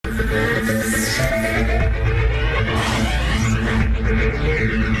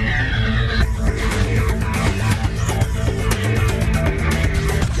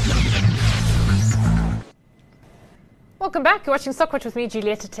Welcome back. You're watching Stockwatch with me,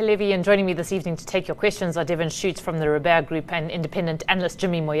 Giulietta Televi, and joining me this evening to take your questions are Devin Schutz from the Robert Group and independent analyst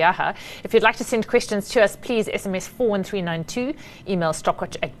Jimmy Moyaha. If you'd like to send questions to us, please SMS 41392, email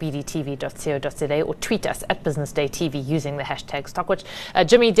stockwatch@bdtv.co.za, or tweet us at Business Day TV using the hashtag Stockwatch.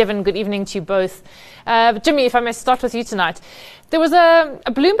 Jimmy, Devin, good evening to you both. Jimmy, if I may start with you tonight. There was a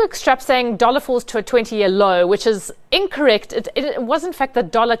Bloomberg strap saying dollar falls to a 20-year low, which is incorrect. It was, in fact, the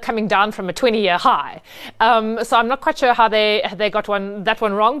dollar coming down from a 20-year high. So I'm not quite sure how they got that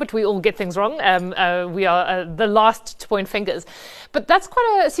one wrong, but we all get things wrong. We are the last to point fingers. But that's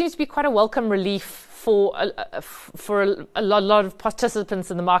seems to be quite a welcome relief for a lot of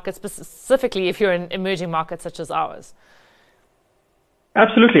participants in the market, specifically if you're in emerging markets such as ours.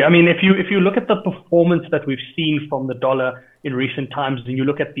 Absolutely. I mean, if you look at the performance that we've seen from the dollar in recent times, and you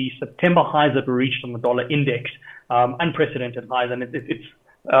look at the September highs that were reached on the dollar index, unprecedented highs, and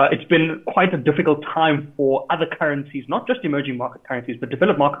it's been quite a difficult time for other currencies, not just emerging market currencies, but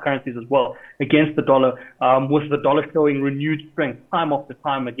developed market currencies as well, against the dollar, with the dollar showing renewed strength time after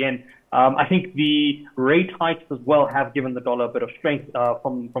time again. I think the rate hikes as well have given the dollar a bit of strength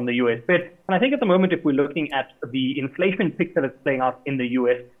from the US Fed. And I think at the moment, if we're looking at the inflation picture that's playing out in the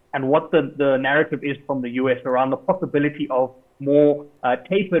US and what the narrative is from the US around the possibility of more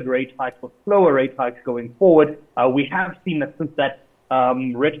tapered rate hikes or slower rate hikes going forward, we have seen that since that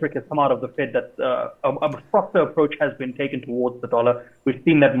rhetoric has come out of the Fed, that a softer approach has been taken towards the dollar. We've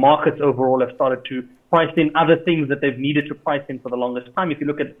seen that markets overall have started to price in other things that they've needed to price in for the longest time. If you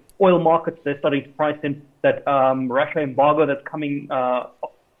look at oil markets, they're starting to price in that Russia embargo that's coming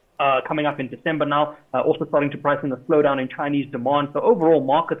up in December now, also starting to price in the slowdown in Chinese demand. So overall,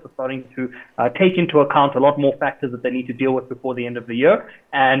 markets are starting to take into account a lot more factors that they need to deal with before the end of the year.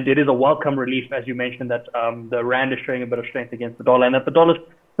 And it is a welcome relief, as you mentioned, that the rand is showing a bit of strength against the dollar, and that the dollar is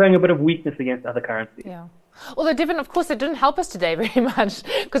showing a bit of weakness against other currencies. Yeah. Although, Devin, of course, it didn't help us today very much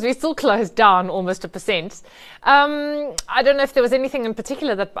because we still closed down almost 1%. I don't know if there was anything in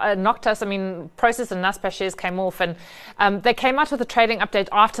particular that knocked us. I mean, Prosus and Naspers shares came off, and they came out with a trading update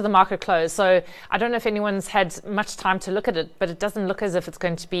after the market closed. So I don't know if anyone's had much time to look at it, but it doesn't look as if it's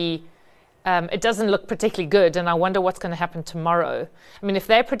going to be, it doesn't look particularly good. And I wonder what's going to happen tomorrow. I mean, if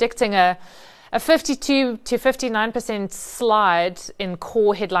they're predicting a 52 to 59% slide in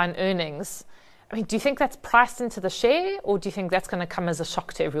core headline earnings, I mean, do you think that's priced into the share, or do you think that's going to come as a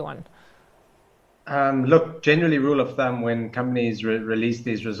shock to everyone? Look, generally, rule of thumb, when companies release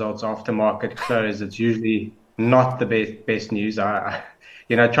these results after market close, it's usually not the best news. Trying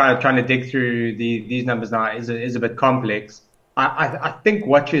to dig through these numbers now is a bit complex. I think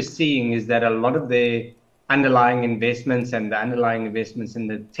what you're seeing is that a lot of their underlying investments and the underlying investments in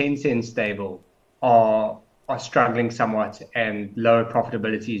the Tencent stable are struggling somewhat, and lower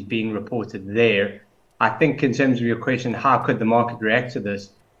profitability is being reported there. I think in terms of your question, how could the market react to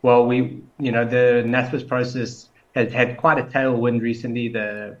this? Well, the Naspers Prosus has had quite a tailwind recently.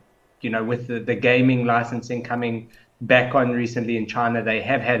 With the gaming licensing coming back on recently in China, they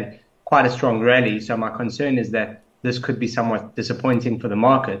have had quite a strong rally. So my concern is that this could be somewhat disappointing for the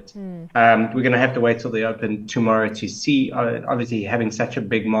market. We're going to have to wait till they open tomorrow to see. Obviously, having such a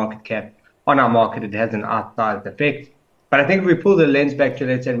big market cap on our market, it has an outsized effect. But I think if we pull the lens back to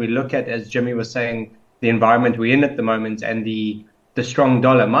it and we look at, as Jimmy was saying, the environment we're in at the moment and the strong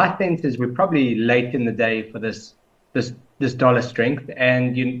dollar, my sense is we're probably late in the day for this dollar strength,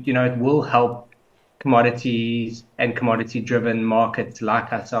 and it will help commodities and commodity-driven markets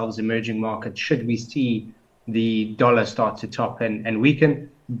like ourselves, emerging markets, should we see the dollar start to top and weaken.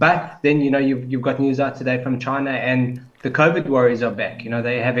 But then you've got news out today from China, and the COVID worries are back.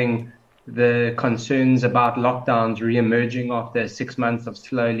 They're having the concerns about lockdowns re-emerging after 6 months of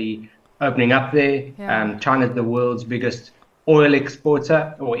slowly opening up there. Yeah. China's the world's biggest oil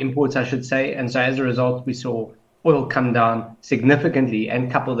exporter, or importer, I should say. And so as a result, we saw oil come down significantly, and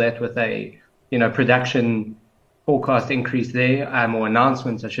couple that with a production forecast increase there, or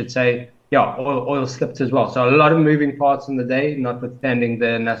announcements, I should say. Yeah, oil slipped as well. So a lot of moving parts in the day, notwithstanding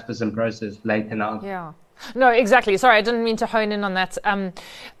the Naspers and Prosus late announcement. Yeah. No, exactly. Sorry, I didn't mean to hone in on that. I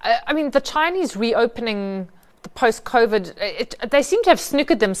mean, the Chinese reopening the post-COVID, they seem to have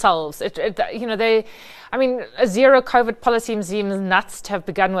snookered themselves. A zero COVID policy seems nuts to have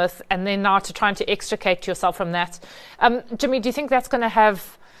begun with, and then now to trying to extricate yourself from that. Jimmy, do you think that's going to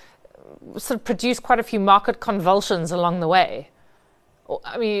have sort of produce quite a few market convulsions along the way?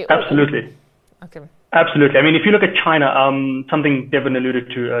 Absolutely. Okay. Absolutely. I mean, if you look at China, something Devin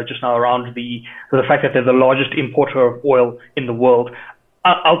alluded to just now around the fact that they're the largest importer of oil in the world.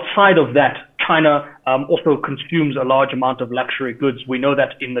 Outside of that, China also consumes a large amount of luxury goods. We know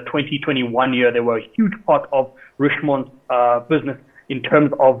that in the 2021 year, there were a huge part of Richemont's business in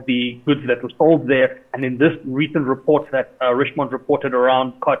terms of the goods that were sold there. And in this recent report that Richemont reported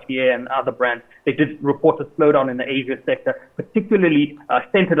around Cartier and other brands, they did report a slowdown in the Asia sector, particularly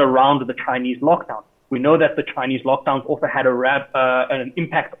centered around the Chinese lockdown. We know that the Chinese lockdowns also had an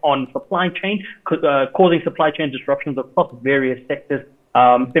impact on supply chain, causing supply chain disruptions across various sectors,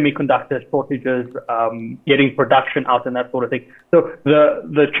 semiconductor shortages, getting production out and that sort of thing. So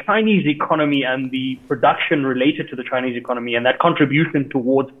the Chinese economy and the production related to the Chinese economy and that contribution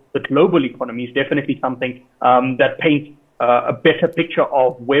towards the global economy is definitely something that paints a better picture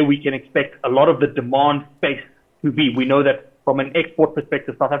of where we can expect a lot of the demand space to be. We know that from an export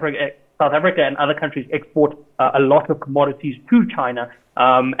perspective, South Africa and other countries export a lot of commodities to China,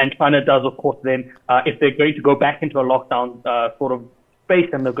 and China does, of course, then, if they're going to go back into a lockdown sort of space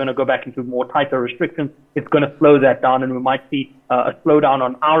and they're going to go back into more tighter restrictions, it's going to slow that down, and we might see a slowdown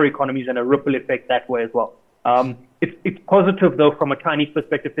on our economies and a ripple effect that way as well. It's positive, though, from a Chinese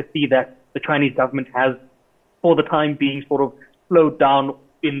perspective to see that the Chinese government has, for the time being, sort of slowed down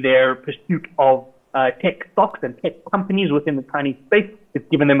in their pursuit of tech stocks and tech companies within the Chinese space. It's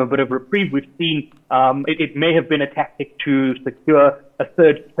given them a bit of reprieve. We've seen it may have been a tactic to secure a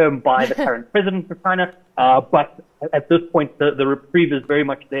third term by the current president of China, but at this point, the reprieve is very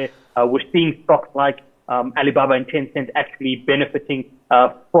much there. We're seeing stocks like Alibaba and Tencent actually benefiting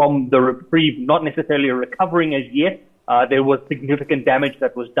from the reprieve, not necessarily recovering as yet. There was significant damage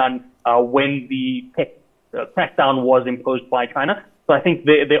that was done when the tech crackdown was imposed by China. So I think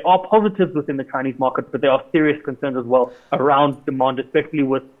there are positives within the Chinese market, but there are serious concerns as well around demand, especially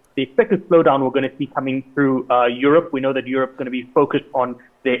with the expected slowdown we're going to see coming through Europe. We know that Europe's going to be focused on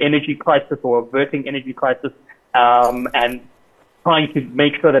their energy crisis or averting energy crisis, and trying to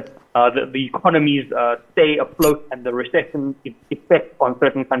make sure that the economies stay afloat and the recession effects on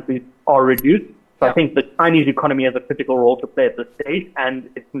certain countries are reduced. So I think the Chinese economy has a critical role to play at this stage, and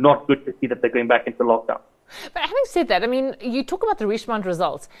it's not good to see that they're going back into lockdown. But having said that, I mean, you talk about the Richemont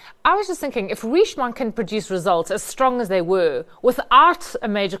results. I was just thinking, if Richemont can produce results as strong as they were without a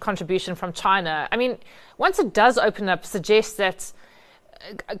major contribution from China, I mean, once it does open up, suggests that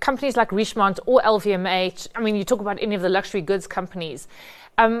companies like Richemont or LVMH, I mean, you talk about any of the luxury goods companies,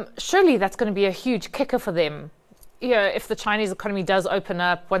 surely that's going to be a huge kicker for them. You know, if the Chinese economy does open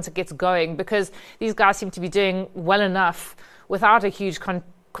up once it gets going, because these guys seem to be doing well enough without a huge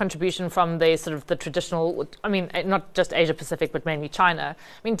contribution from the sort of the traditional, I mean, not just Asia Pacific, but mainly China.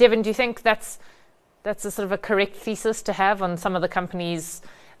 I mean, Devin, do you think that's a sort of a correct thesis to have on some of the companies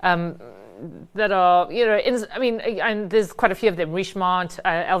that are, you know, I mean, and there's quite a few of them, Richemont,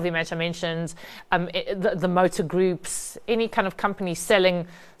 LVMH I mentioned, the motor groups, any kind of company selling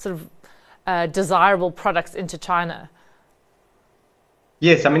sort of desirable products into China?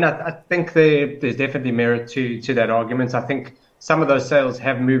 Yes, I mean, I think there's definitely merit to that argument. I think some of those sales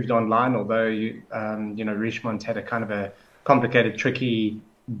have moved online, although you know, Richemont had a kind of a complicated, tricky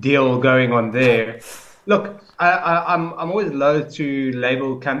deal going on there. Look, I'm always loath to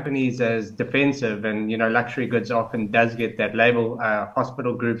label companies as defensive, and you know, luxury goods often does get that label.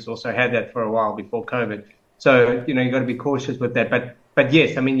 Hospital groups also had that for a while before COVID, so you know, you got to be cautious with that. But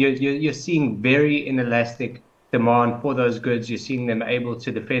yes, I mean, you're seeing very inelastic demand for those goods. You're seeing them able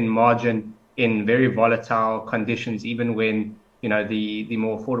to defend margin in very volatile conditions, even when you know the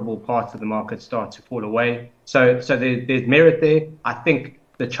more affordable parts of the market start to fall away. So there's merit there. I think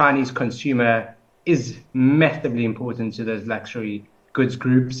the Chinese consumer is massively important to those luxury goods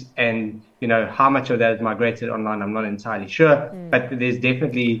groups, and you know, how much of that is migrated online, I'm not entirely sure, but there's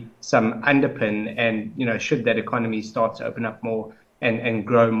definitely some underpin, and you know, should that economy start to open up more and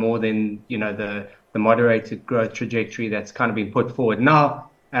grow more than you know the moderated growth trajectory that's kind of been put forward now,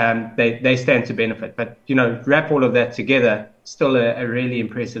 they stand to benefit. But you know, wrap all of that together, still a really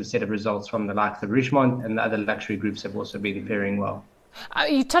impressive set of results from the likes of Richemont, and the other luxury groups have also been faring well.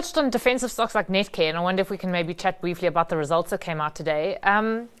 You touched on defensive stocks like Netcare, and I wonder if we can maybe chat briefly about the results that came out today. I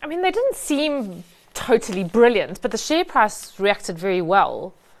mean, they didn't seem totally brilliant, but the share price reacted very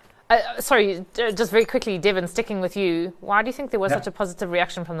well. Sorry, just very quickly, Devin, sticking with you, why do you think there was such a positive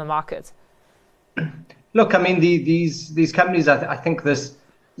reaction from the market? Look, I mean, these companies, I think this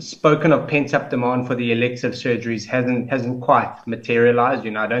spoken of pent-up demand for the elective surgeries hasn't quite materialized.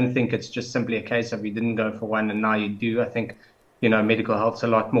 You know, I don't think it's just simply a case of you didn't go for one and now you do. I think, you know, medical health's a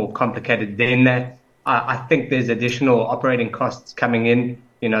lot more complicated than that. I think there's additional operating costs coming in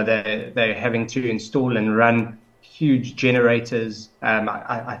they're having to install and run huge generators.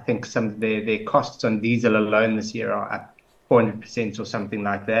 I think some of their costs on diesel alone this year are up 400% or something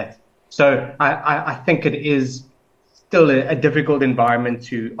like that. So I think it is still a difficult environment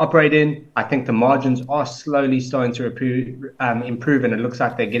to operate in. I think the margins are slowly starting to improve, and it looks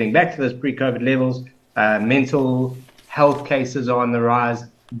like they're getting back to those pre-COVID levels. Mental health cases are on the rise.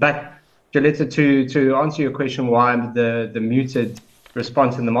 But Joletta, to answer your question, why the muted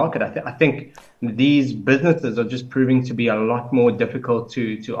response in the market, I think these businesses are just proving to be a lot more difficult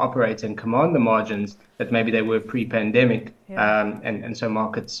to operate and command the margins that maybe they were pre-pandemic. Yeah. And so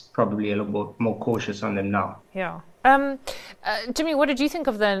markets probably a little bit more cautious on them now. Yeah. Jimmy, what did you think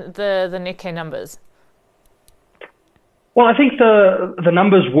of the Netcare numbers? Well, I think the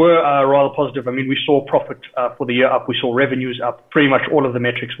numbers were rather positive. I mean, we saw profit for the year up. We saw revenues up. Pretty much all of the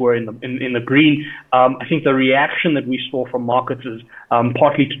metrics were in the green. I think the reaction that we saw from markets is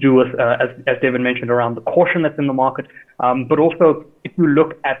partly to do with, as Devin mentioned, around the caution that's in the market. But also, if you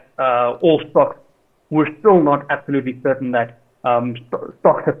look at all stocks, we're still not absolutely certain that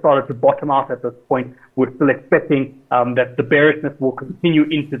stocks have started to bottom out at this point. We're still expecting that the bearishness will continue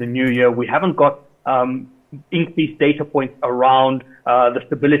into the new year. We haven't got increased data points around the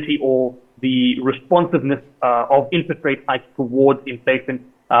stability or the responsiveness of interest rate hikes towards inflation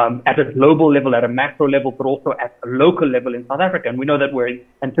at a global level, at a macro level, but also at a local level in South Africa. And we know that we're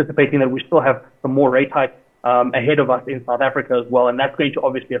anticipating that we still have some more rate hikes ahead of us in South Africa as well, and that's going to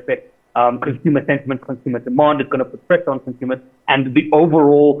obviously affect consumer sentiment, consumer demand. It's going to put pressure on consumers, and the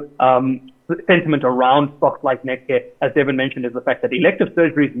overall sentiment around stocks like Netcare, as Devin mentioned, is the fact that elective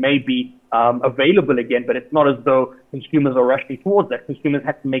surgeries may be available again, but it's not as though consumers are rushing towards that. Consumers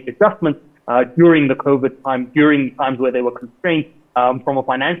had to make adjustments during the COVID time, during times where they were constrained from a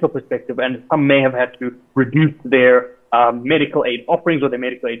financial perspective, and some may have had to reduce their medical aid offerings or their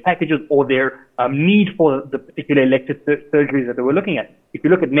medical aid packages or their need for the particular elective surgeries that they were looking at. If you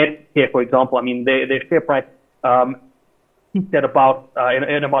look at Netcare, for example, I mean, their share price peaked at about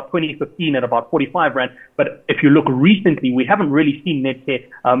in about 2015 at about 45 Rand. But if you look recently, we haven't really seen Netcare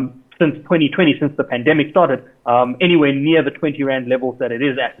since 2020, since the pandemic started, anywhere near the 20 Rand levels that it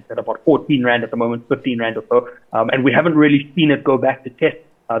is at about 14 Rand at the moment, 15 Rand or so. And we haven't really seen it go back to test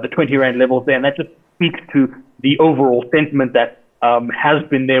the 20 Rand levels there. And that just speaks to the overall sentiment that has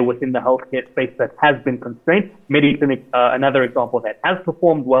been there within the healthcare space that has been constrained. Mediclinic, another example that has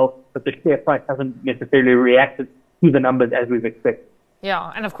performed well, but the share price hasn't necessarily reacted to the numbers as we've expected.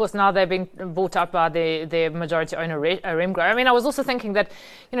 Yeah, and of course now they're being bought out by their majority owner, Remgro. I mean, I was also thinking that,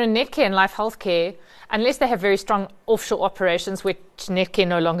 Netcare and Life Healthcare, unless they have very strong offshore operations, which Netcare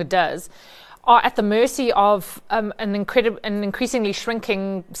no longer does, are at the mercy of an increasingly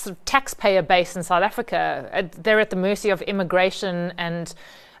shrinking sort of taxpayer base in South Africa. They're at the mercy of immigration and,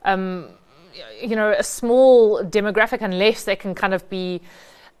 a small demographic, unless they can kind of be.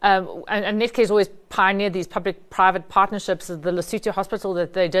 And Netcare's always pioneered these public-private partnerships. The Lesotho hospital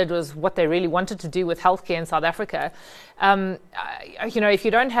that they did was what they really wanted to do with healthcare in South Africa. If you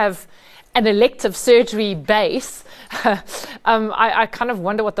don't have an elective surgery base, I kind of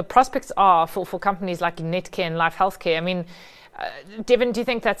wonder what the prospects are for companies like Netcare and Life Healthcare. I mean, Devin, do you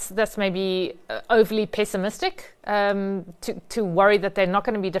think that's maybe overly pessimistic to worry that they're not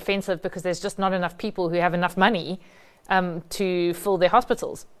going to be defensive because there's just not enough people who have enough money to fill their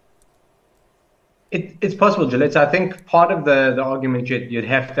hospitals? It's possible, Gillette. I think part of the argument you'd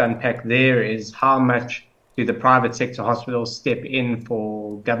have to unpack there is how much do the private sector hospitals step in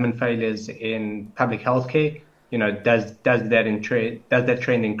for government failures in public healthcare? Does that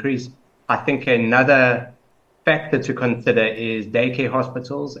trend increase? I think another factor to consider is daycare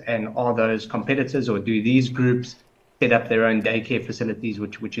hospitals, and are those competitors, or do these groups set up their own daycare facilities,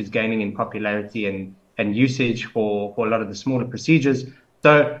 which is gaining in popularity and usage for a lot of the smaller procedures.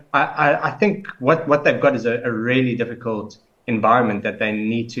 So I think what they've got is a really difficult environment that they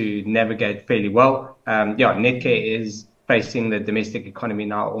need to navigate fairly well. Netcare is facing the domestic economy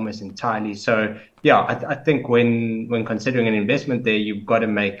now almost entirely. So I think when considering an investment there, you've got to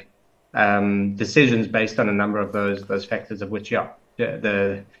make decisions based on a number of those factors, of which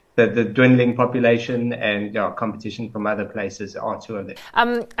the dwindling population and competition from other places are two of them.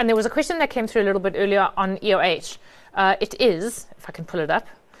 And there was a question that came through a little bit earlier on EOH. It is, if I can pull it up.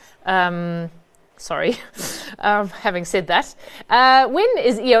 Having said that, when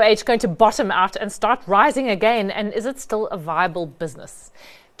is EOH going to bottom out and start rising again? And is it still a viable business?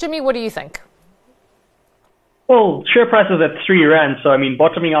 Jimmy, what do you think? Well, share price is at 3 Rand, so I mean,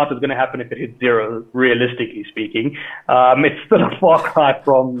 bottoming out is going to happen if it hits zero, realistically speaking. It's still a far cry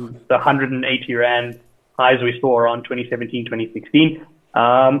from the 180 Rand highs we saw around 2017, 2016.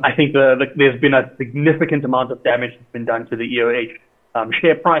 I think there's been a significant amount of damage that's been done to the EOH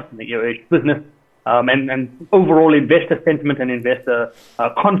share price and the EOH business, and overall investor sentiment and investor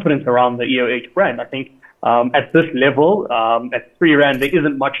confidence around the EOH brand. I think at this level, at 3 Rand, there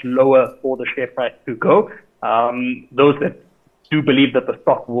isn't much lower for the share price to go. Those that do believe that the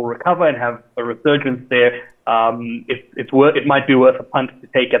stock will recover and have a resurgence there, it might be worth a punt to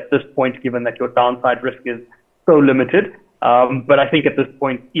take at this point, given that your downside risk is so limited. But I think at this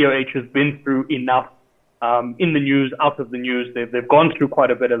point, EOH has been through enough in the news, out of the news. They've gone through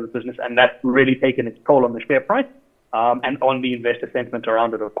quite a bit of the business, and that's really taken its toll on the share price and on the investor sentiment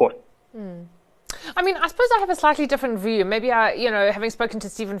around it, of course. I mean, I suppose I have a slightly different view. Maybe having spoken to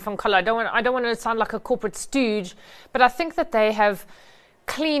Stephen van Coller, I don't want to sound like a corporate stooge, but I think that they have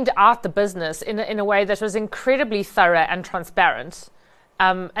cleaned out the business in a way that was incredibly thorough and transparent,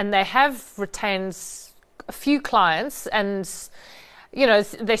 and they have retained a few clients, and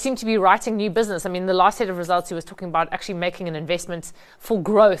they seem to be writing new business. I mean, the last set of results he was talking about actually making an investment for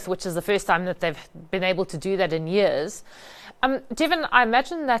growth, which is the first time that they've been able to do that in years. Devin, I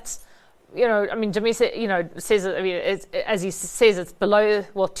imagine that. Jimmy says, as he says, it's below,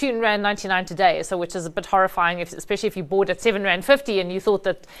 R2.99 today, so which is a bit horrifying, especially if you bought at R7.50 and you thought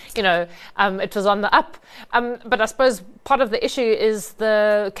that, it was on the up. But I suppose part of the issue is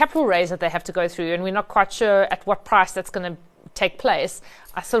the capital raise that they have to go through, and we're not quite sure at what price that's going to take place.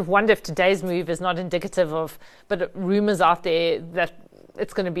 I sort of wonder if today's move is not indicative of, but rumours out there that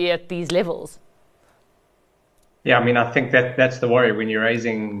it's going to be at these levels. Yeah, I mean, I think that's the worry when you're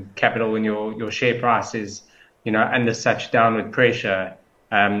raising capital when your share price is, under such downward pressure.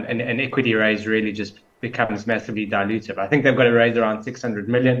 An equity raise really just becomes massively dilutive. I think they've got to raise around 600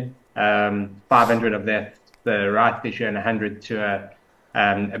 million, 500 of that the rights issue and 100 to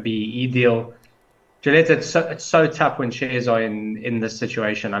a BEE deal. Gillette, it's so tough when shares are in this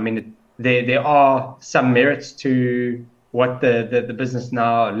situation. I mean, there are some merits to what the business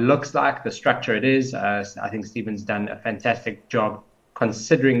now looks like, the structure it is. I think Stephen's done a fantastic job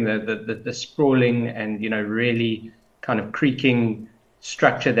considering the sprawling and, really kind of creaking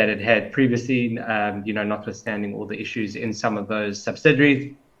structure that it had previously, notwithstanding all the issues in some of those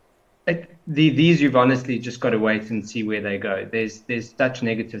subsidiaries. These you've honestly just got to wait and see where they go. There's such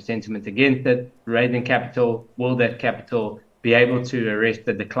negative sentiment against it. Raising capital, will that capital be able to arrest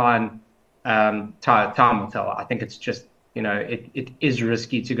the decline? Time will tell. I think it's just, it is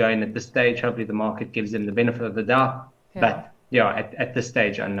risky to go in at this stage. Hopefully the market gives them the benefit of the doubt. Yeah. But at this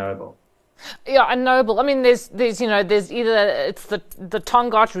stage, unknowable. Yeah, unknowable. I mean, there's either it's the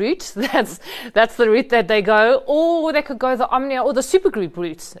Tongaat route, that's the route that they go, or they could go the Omnia or the Supergroup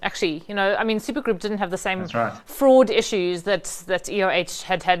route. Actually, Supergroup didn't have the same fraud issues that EOH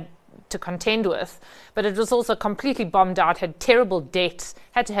had to contend with, but it was also completely bombed out, had terrible debt,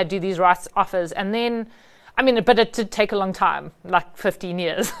 had to do these rights offers, and then. But it did take a long time, like 15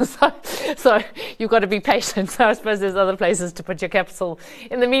 years. so you've got to be patient. So I suppose there's other places to put your capital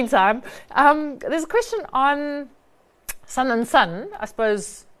in the meantime. There's a question on Sun & Sun. I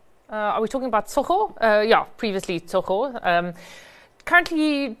suppose, are we talking about Tsogo? Previously Tsogo.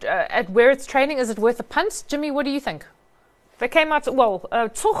 Currently, at where it's trading, is it worth a punt? Jimmy, what do you think? They came out,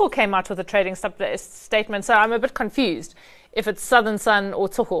 Tsogo came out with a trading statement, so I'm a bit confused if it's Southern Sun or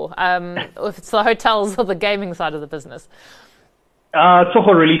Tsogo, or if it's the hotels or the gaming side of the business.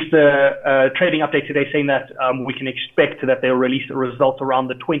 Tsogo released a trading update today saying that we can expect that they'll release the results around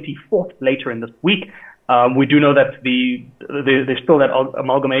the 24th later in this week. We do know that there's still that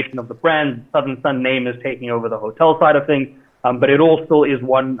amalgamation of the brand. Southern Sun name is taking over the hotel side of things, but it all still is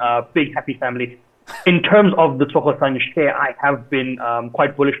one big happy family. In terms of the Tsogo Sun share, I have been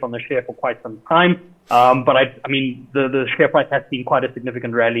quite bullish on the share for quite some time. But the share price has seen quite a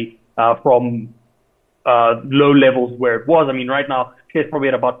significant rally from low levels where it was. Right now, shares probably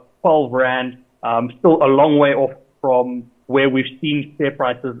at about 12 Rand, still a long way off from where we've seen share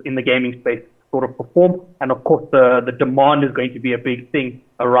prices in the gaming space sort of perform. And of course, the demand is going to be a big thing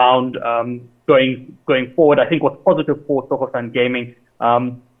around going forward. I think what's positive for Tsogo Sun Gaming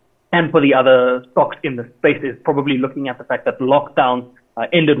and for the other stocks in the space is probably looking at the fact that lockdowns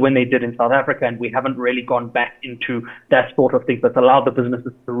ended when they did in South Africa, and we haven't really gone back into that sort of thing that's allowed the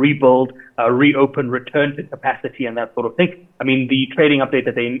businesses to rebuild, reopen, return to capacity and that sort of thing. The trading update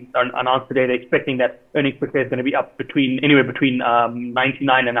that they announced today, they're expecting that earnings per share is going to be up anywhere between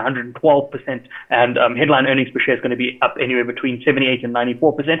 99 and 112%, and headline earnings per share is going to be up anywhere between 78 and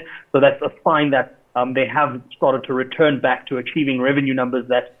 94%. So that's a sign that they have started to return back to achieving revenue numbers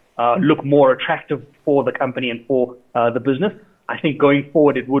that look more attractive for the company and for the business. I think going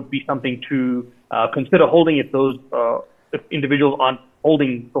forward, it would be something to consider holding if those if individuals aren't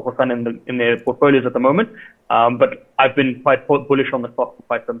holding Tsogo-San in their portfolios at the moment. But I've been quite bullish on the stock for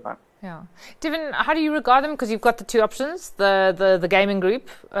quite some time. Yeah. Devin, how do you regard them? Because you've got the two options, the gaming group,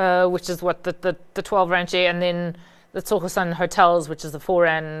 which is what the 12 Rand share, and then the Tsogo-San Hotels, which is the 4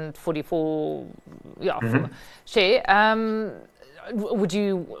 Rand 44 share. Would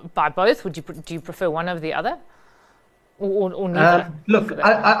you buy both? Do you prefer one over the other? Or neither? Look,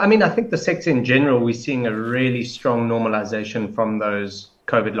 I mean, I think the sector in general, we're seeing a really strong normalization from those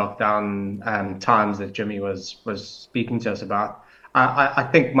COVID lockdown times that Jimmy was speaking to us about. I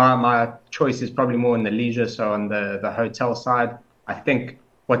think my choice is probably more in the leisure, so on the hotel side. I think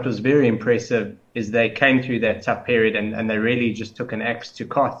what was very impressive is they came through that tough period and they really just took an axe to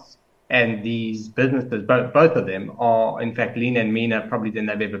costs. And these businesses, both of them, are in fact leaner and meaner probably than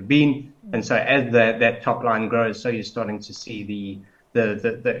they've ever been. And so as that top line grows, so you're starting to see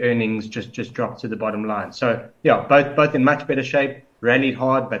the earnings just drop to the bottom line. So yeah, both in much better shape, rallied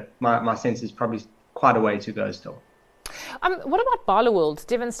hard, but my sense is probably quite a way to go still. What about Barloworld?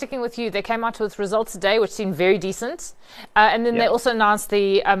 Devin, sticking with you, they came out with results today, which seemed very decent. And then they also announced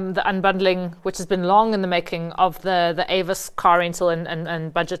the unbundling, which has been long in the making, of the Avis car rental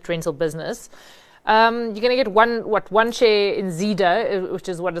and budget rental business. You're going to get one share in Zeda, which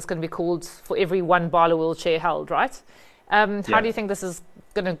is what it's going to be called, for every one Barloworld share held, right? How do you think this is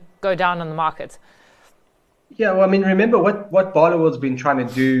going to go down on the market? Yeah, well, I mean, remember what Barloworld's been trying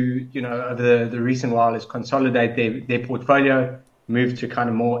to do, over the recent while is consolidate their portfolio, move to kind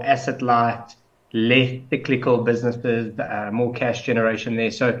of more asset light, less cyclical businesses, more cash generation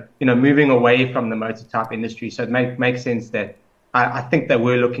there. So, moving away from the motor type industry. So it makes sense that I think they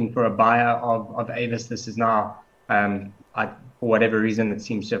were looking for a buyer of Avis. This is now, for whatever reason, it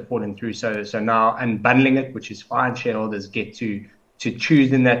seems to have fallen through. So now unbundling it, which is fine, shareholders get to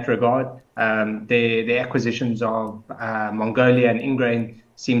choose in that regard. The acquisitions of Mongolia and Ingrain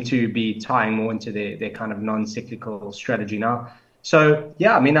seem to be tying more into their kind of non-cyclical strategy now. So,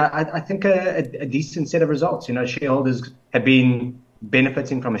 yeah, I mean, I think a decent set of results. Shareholders have been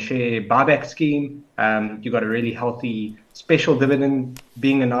benefiting from a share buyback scheme. You've got a really healthy special dividend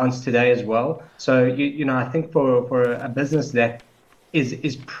being announced today as well. So, I think for a business that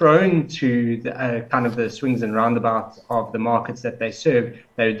is prone to the, kind of the swings and roundabouts of the markets that they serve,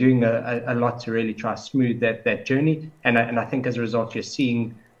 they're doing a lot to really try to smooth that journey. And I think as a result, you're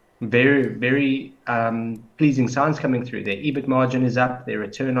seeing very, very pleasing signs coming through. Their EBIT margin is up, their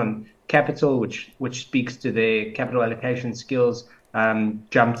return on capital, which speaks to their capital allocation skills,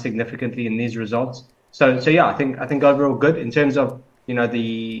 jumped significantly in these results. So yeah, I think overall good in terms of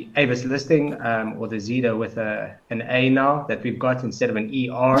the Avis listing, or the Zeda with an A now that we've got instead of an ER.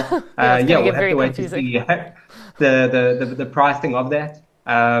 We'll have to wait to see the pricing of that.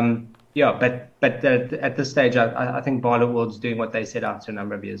 But at this stage, I think Barloworld's doing what they set out to a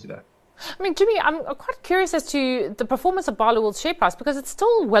number of years ago. I mean, Jimmy, I'm quite curious as to the performance of Barloworld's share price, because it's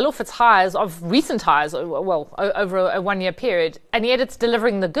still well off its highs of recent highs, over a 1 year period, and yet it's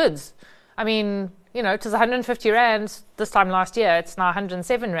delivering the goods. I mean, it was 150 Rand this time last year. It's now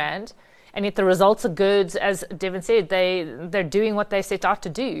 107 Rand. And yet the results are good. As Devin said, they're doing what they set out to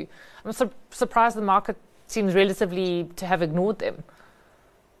do. I'm surprised the market seems relatively to have ignored them.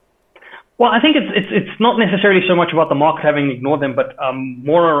 Well, I think it's not necessarily so much about the market having ignored them, but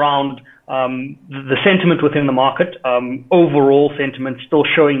more around the sentiment within the market. Overall sentiment still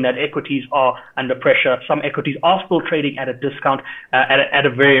showing that equities are under pressure. Some equities are still trading at a discount, at a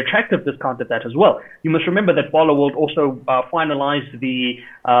very attractive discount at that as well. You must remember that Barloworld also finalized the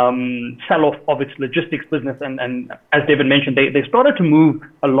sell-off of its logistics business, and as David mentioned, they started to move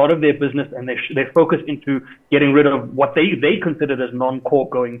a lot of their business and their focus into getting rid of what they considered as non-core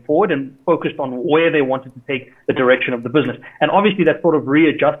going forward, and focused on where they wanted to take the direction of the business. And obviously that sort of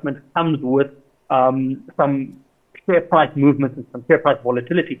readjustment comes with some share price movements and some share price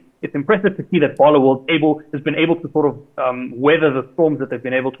volatility. It's impressive to see that Barloworld has been able to sort of weather the storms that they've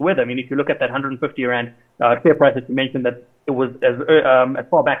been able to weather. I mean, if you look at that 150 Rand share price that you mentioned, that it was as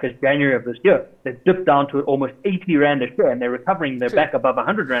far back as January of this year, they dipped down to almost 80 Rand a share, and they're recovering. They're back above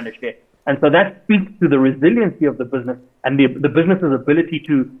 100 Rand a share. And so that speaks to the resiliency of the business and the business's ability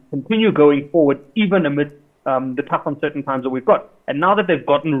to continue going forward, even amidst the tough, uncertain times that we've got. And now that they've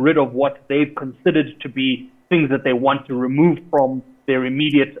gotten rid of what they've considered to be things that they want to remove from their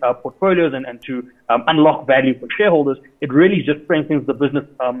immediate portfolios and to unlock value for shareholders, it really just strengthens the business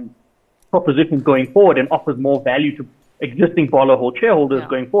proposition going forward and offers more value to existing Barloworld shareholders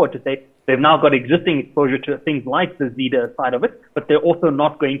going forward, to say they've now got existing exposure to things like the Zeda side of it, but they're also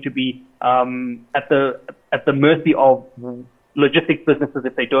not going to be at the mercy of logistics businesses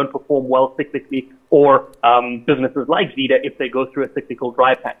if they don't perform well cyclically, or businesses like Zeda if they go through a cyclical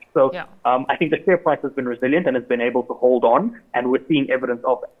dry patch. So I think the share price has been resilient and has been able to hold on, and we're seeing evidence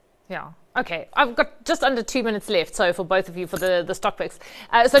of it. Yeah. Okay. I've got just under 2 minutes left. So for both of you, for the stock picks.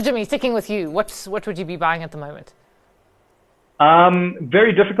 So Jimmy, sticking with you, what would you be buying at the moment?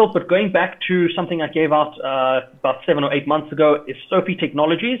 Very difficult, but going back to something I gave out about 7 or 8 months ago is SOFIE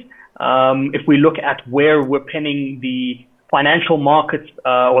Technologies. If we look at where we're penning the financial markets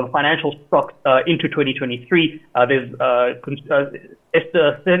or the financial stocks into 2023, there's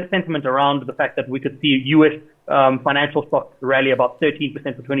sentiment around the fact that we could see U.S. Financial stocks rally about 13%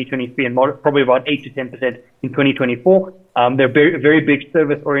 for 2023 and probably about 8 to 10% in 2024. They're very big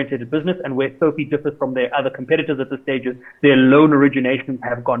service-oriented business, and where SOFIE differs from their other competitors at this stage is their loan originations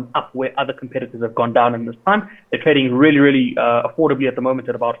have gone up where other competitors have gone down in this time. They're trading really affordably at the moment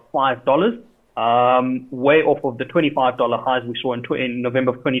at about $5. Way off of the $25 highs we saw in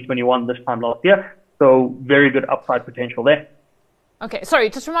November of 2021 this time last year. So very good upside potential there. Okay, sorry,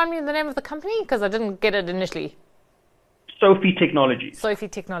 just remind me of the name of the company because I didn't get it initially. SOFIE Technologies. SOFIE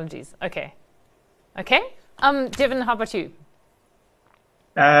Technologies. Okay. Devin, how about you?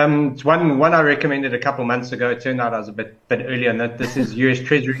 It's one I recommended a couple months ago. It turned out I was a bit earlier on that. This is US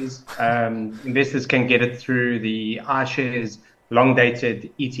Treasuries. Investors can get it through the iShares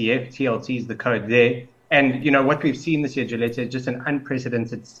long-dated ETF. TLT is the code there. And, what we've seen this year, Gillette, is just an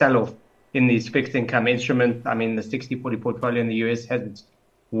unprecedented sell-off in these fixed income instruments. I mean, the 60-40 portfolio in the US has its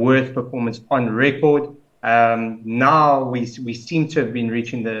worst performance on record. Now we seem to have been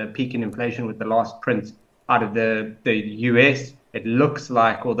reaching the peak in inflation with the last print out of the US. It looks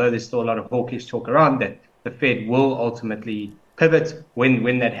like, although there's still a lot of hawkish talk around, that the Fed will ultimately pivot.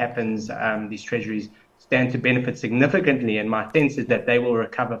 When that happens, these treasuries stand to benefit significantly, and my sense is that they will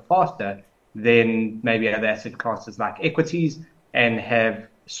recover faster than maybe other asset classes like equities and have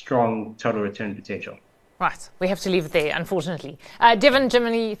strong total return potential. Right, we have to leave it there, unfortunately. Devin,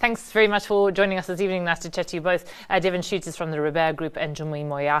 Jimmy, thanks very much for joining us this evening. Nice to chat to you both. Devin Schutz is from the Robert Group, and Jimmy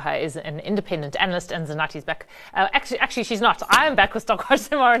Moyaha is an independent analyst, and Zanati's back. Actually, she's not. I am back with Stockwatch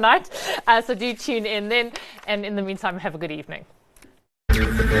tomorrow night, so do tune in then. And in the meantime, have a good evening.